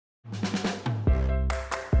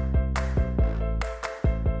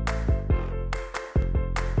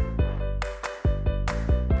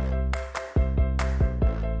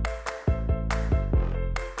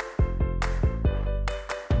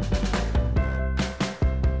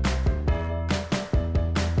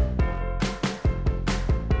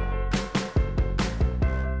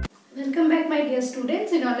dear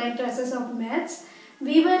students, in online classes of maths.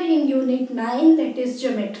 We were in unit 9, that is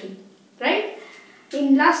geometry, right?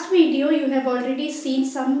 In last video you have already seen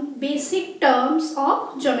some basic terms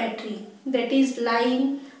of geometry, that is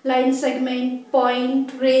line, line segment,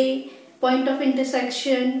 point, ray, point of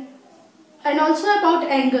intersection, and also about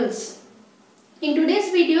angles. In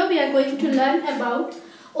today's video we are going to learn about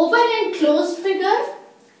open and closed figure,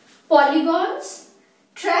 polygons,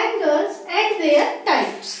 triangles and their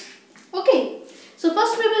types. Okay, so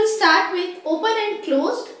first we will start with open and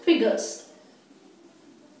closed figures.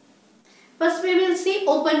 First we will see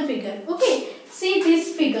open figure. Okay, see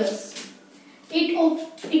these figures.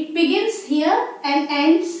 It begins here and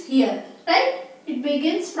ends here, right? It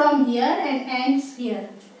begins from here and ends here.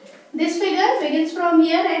 This figure begins from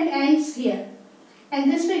here and ends here.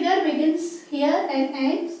 And this figure begins here and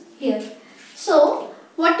ends here. So,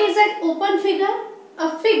 what is an open figure?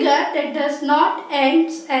 A figure that does not end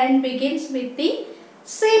and begins with the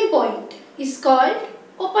same point is called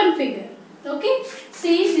open figure. Okay,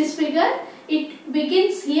 see this figure, it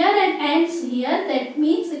begins here and ends here. That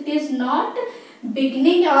means it is not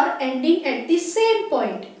beginning or ending at the same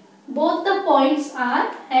point. Both the points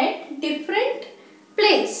are at different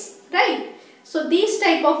place, right? So these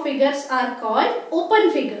type of figures are called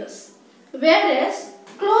open figures. Whereas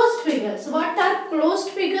closed figures, what are closed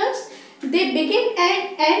figures? They begin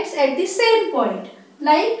and ends at the same point.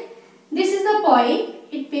 Like this is the point,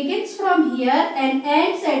 it begins from here and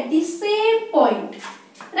ends at the same point,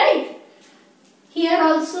 right? Here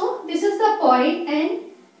also this is the point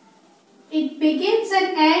and it begins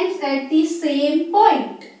and ends at the same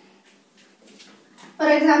point. For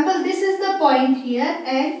example, this is the point here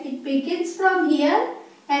and it begins from here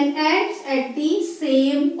and ends at the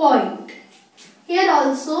same point. Here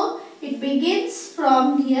also it begins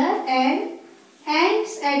from here and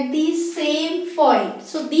ends at the same point.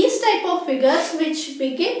 So these type of figures which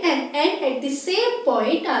begin and end at the same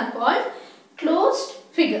point are called closed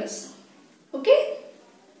figures. Okay.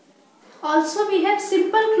 Also we have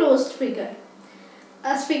simple closed figure.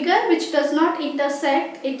 A figure which does not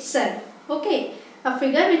intersect itself. Okay. A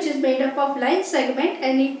figure which is made up of line segment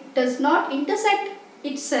and it does not intersect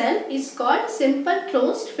itself is called simple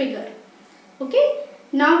closed figure. Okay.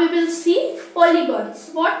 Now we will see polygons.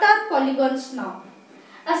 What are polygons now?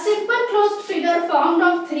 A simple closed figure formed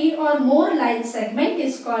of 3 or more line segment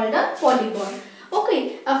is called a polygon.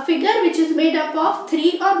 Okay, a figure which is made up of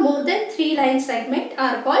 3 or more than 3 line segment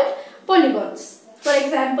are called polygons. For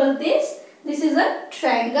example, this is a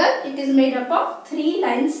triangle. It is made up of 3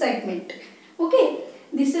 line segment. Okay,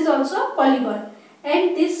 this is also a polygon.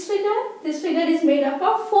 And this figure is made up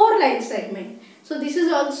of 4 line segment. So this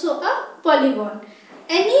is also a polygon.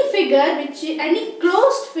 Any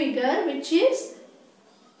closed figure which is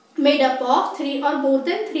made up of 3 or more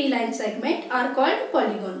than 3 line segment are called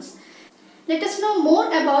polygons. Let us know more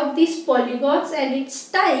about these polygons and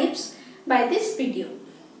its types by this video.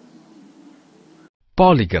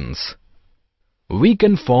 Polygons. We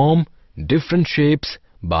can form different shapes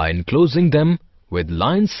by enclosing them with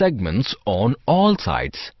line segments on all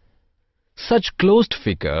sides. Such closed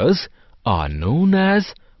figures are known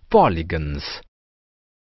as polygons.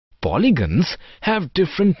 Polygons have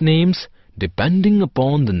different names depending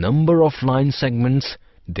upon the number of line segments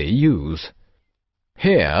they use.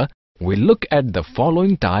 Here we look at the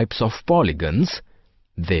following types of polygons.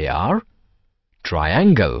 They are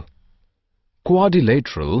triangle,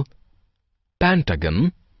 quadrilateral,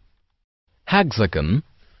 pentagon, hexagon,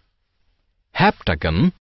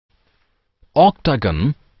 heptagon,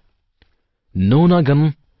 octagon,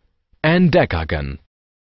 nonagon and decagon.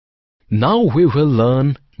 Now we will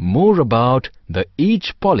learn more about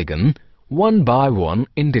each polygon one by one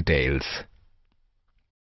in details.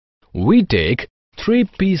 We take 3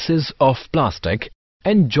 pieces of plastic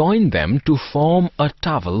and join them to form a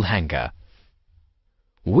towel hanger.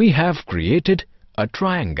 We have created a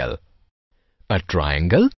triangle. A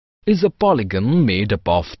triangle is a polygon made up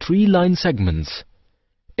of 3 line segments.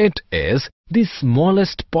 It is the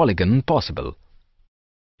smallest polygon possible.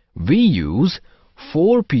 We use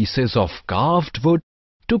 4 pieces of carved wood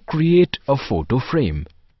to create a photo frame.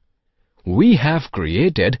 We have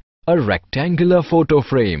created a rectangular photo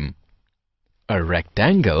frame. A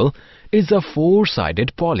rectangle is a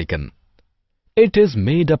 4-sided polygon. It is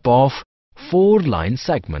made up of 4 line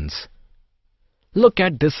segments. Look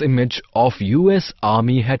at this image of US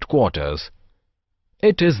Army headquarters.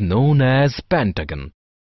 It is known as pentagon,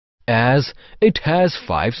 as it has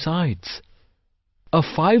 5 sides. A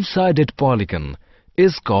 5-sided polygon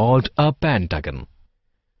is called a pentagon.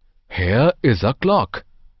 Here is a clock.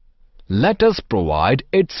 Let us provide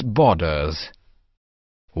its borders.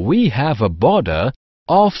 We have a border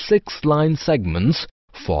of 6 line segments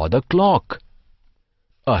for the clock.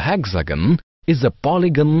 A hexagon is a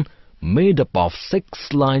polygon made up of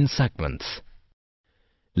 6 line segments.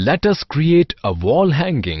 Let us create a wall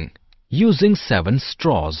hanging using 7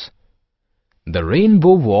 straws. The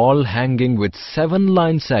rainbow wall hanging with 7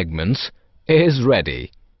 line segments is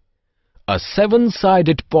ready. A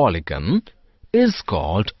 7-sided polygon is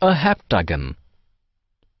called a heptagon.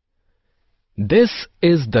 This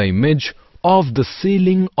is the image of the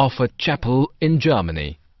ceiling of a chapel in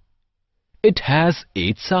Germany. It has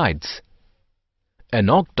 8 sides. An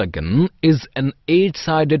octagon is an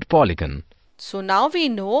 8-sided polygon. So now we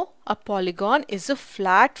know a polygon is a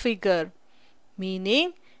flat figure,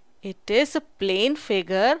 meaning it is a plane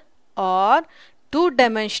figure or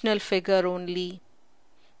two-dimensional figure only.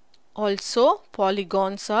 Also,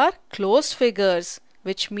 polygons are closed figures,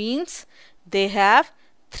 which means they have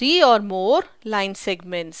 3 or more line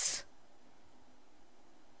segments.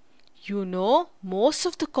 You know, most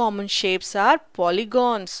of the common shapes are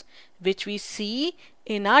polygons, which we see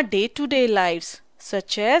in our day-to-day lives,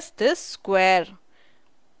 such as this square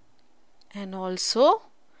and also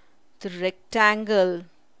the rectangle,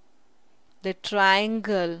 the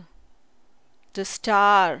triangle, the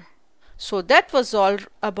star. So that was all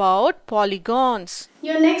about polygons.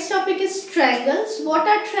 Your next topic is triangles. What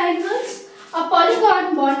are triangles? A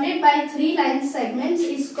polygon bonded by 3 line segments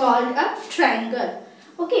is called a triangle.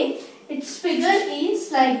 Okay, its figure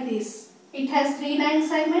is like this. It has 3 line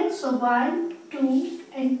segments, so 1, 2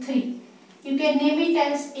 and 3. You can name it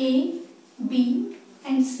as A, B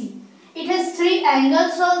and C. It has 3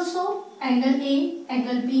 angles also, angle A,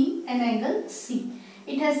 angle B and angle C.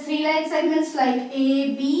 It has 3 line segments like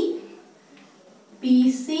AB,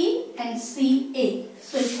 BC and CA.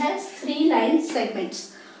 So it has 3 line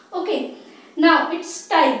segments. Okay. Now its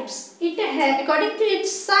types. According to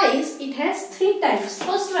its size, it has 3 types.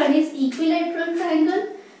 First one is equilateral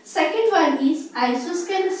triangle. Second one is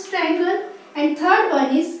isosceles triangle. And third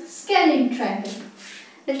one is scalene triangle.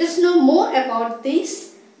 Let us know more about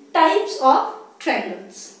these types of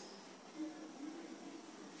triangles.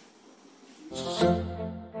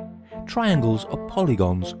 Triangles are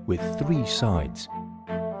polygons with 3 sides.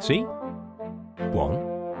 See?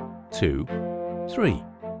 1, 2, 3.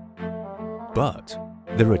 But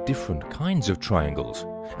there are different kinds of triangles,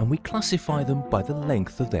 and we classify them by the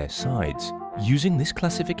length of their sides. Using this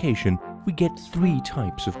classification, we get 3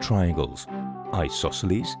 types of triangles: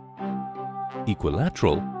 isosceles,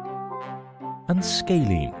 equilateral, and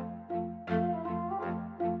scalene.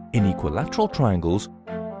 In equilateral triangles,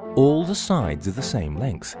 all the sides are the same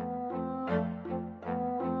length.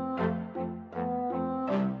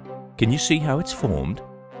 Can you see how it's formed?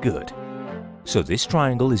 Good. So this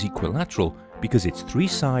triangle is equilateral because its 3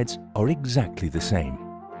 sides are exactly the same.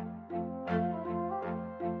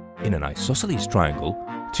 In an isosceles triangle,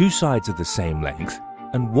 2 sides are the same length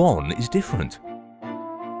and 1 is different.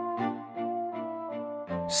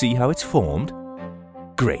 See how it's formed?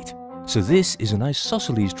 Great. So this is an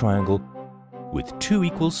isosceles triangle with 2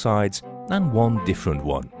 equal sides and 1 different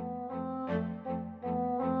one.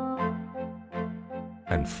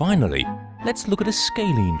 And finally, let's look at a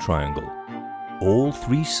scalene triangle. All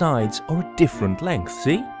 3 sides are a different length,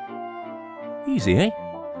 see? Easy, eh?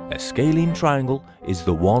 A scalene triangle is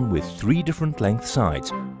the one with 3 different length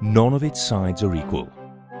sides. None of its sides are equal.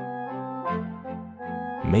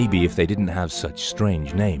 Maybe if they didn't have such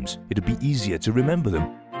strange names, it'd be easier to remember them.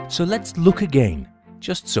 So let's look again,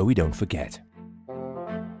 just so we don't forget.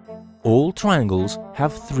 All triangles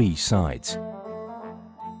have 3 sides.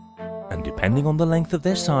 And depending on the length of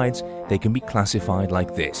their sides, they can be classified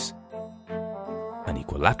like this. An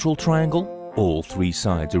equilateral triangle, all 3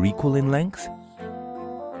 sides are equal in length.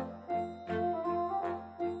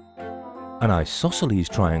 An isosceles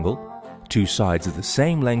triangle, 2 sides are the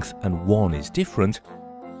same length and 1 is different.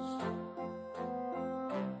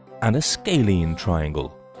 And a scalene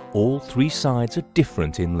triangle, all 3 sides are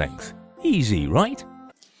different in length. Easy, right?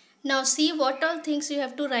 Now see what all things you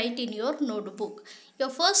have to write in your notebook. Your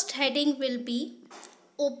first heading will be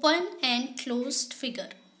open and closed figure.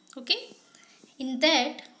 Okay? In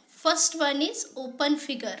that, first one is open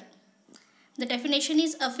figure. The definition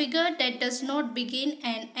is a figure that does not begin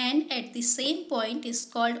and end at the same point is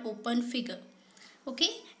called open figure. Okay?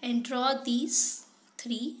 And draw these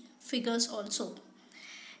 3 figures also.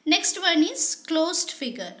 Next one is closed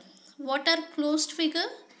figure. What are closed figure?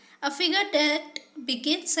 A figure that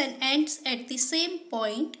begins and ends at the same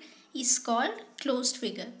point is called closed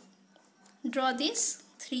figure. Draw these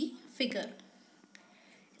 3 figure.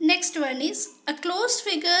 Next one is a closed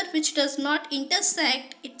figure which does not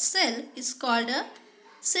intersect itself is called a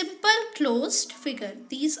simple closed figure.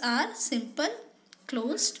 These are simple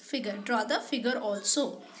closed figure. Draw the figure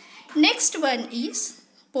also. Next one is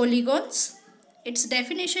polygons. Its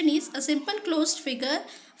definition is a simple closed figure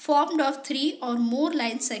formed of 3 or more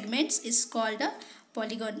line segments is called a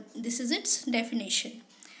polygon. This is its definition.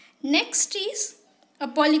 Next is a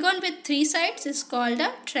polygon with 3 sides is called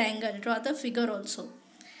a triangle. Draw the figure also.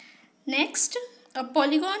 Next, a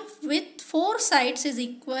polygon with 4 sides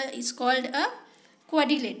is called a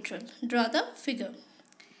quadrilateral. Draw the figure.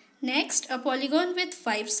 Next, a polygon with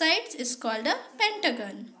 5 sides is called a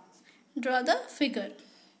pentagon. Draw the figure.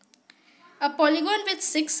 A polygon with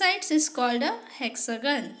 6 sides is called a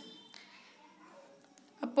hexagon.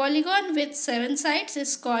 A polygon with 7 sides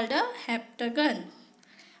is called a heptagon.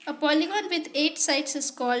 A polygon with 8 sides is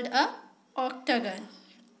called a octagon.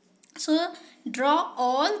 So, draw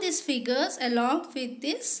all these figures along with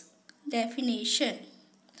this definition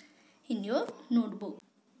in your notebook.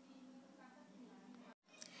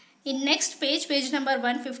 In next page, page number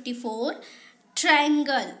 154,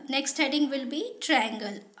 triangle. Next heading will be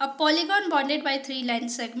triangle. A polygon bonded by 3 line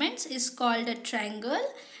segments is called a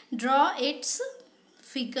triangle. Draw its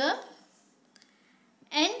figure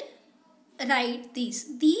and write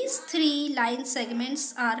these. These 3 line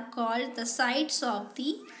segments are called the sides of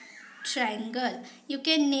the triangle. You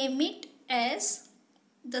can name it as,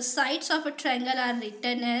 the sides of a triangle are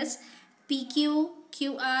written as PQ,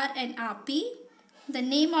 QR and RP. The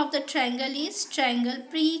name of the triangle is triangle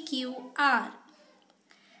PQR.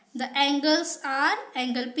 The angles are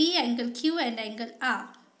angle P, angle Q and angle R.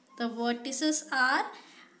 The vertices are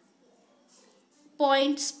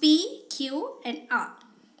points P, Q and R.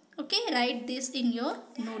 Okay, write this in your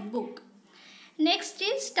notebook. Next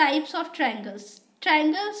is types of triangles.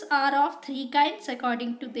 Triangles are of 3 kinds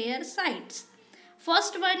according to their sides.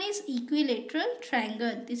 First one is equilateral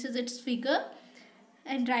triangle. This is its figure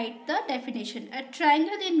and write the definition. A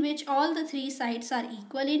triangle in which all the 3 sides are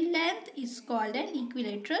equal in length is called an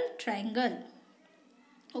equilateral triangle.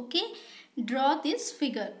 Okay, draw this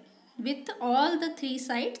figure with all the 3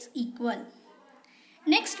 sides equal.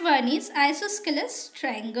 Next one is isosceles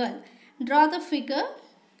triangle. Draw the figure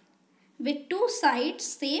with 2 sides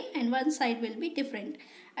same and 1 side will be different.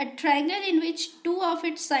 A triangle in which 2 of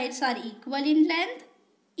its sides are equal in length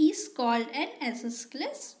is called an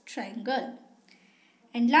isosceles triangle.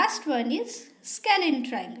 And last one is scalene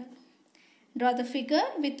triangle. Draw the figure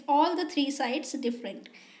with all the 3 sides different.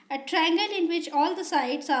 A triangle in which all the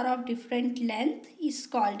sides are of different length is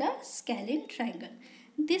called a scalene triangle.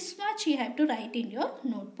 This much you have to write in your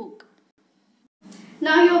notebook.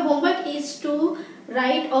 Now your homework is to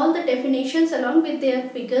write all the definitions along with their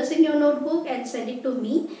figures in your notebook and send it to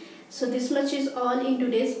me. So this much is all in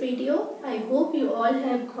today's video. I hope you all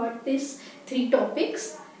have got these 3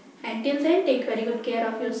 topics. Until then, take very good care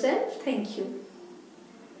of yourself. Thank you.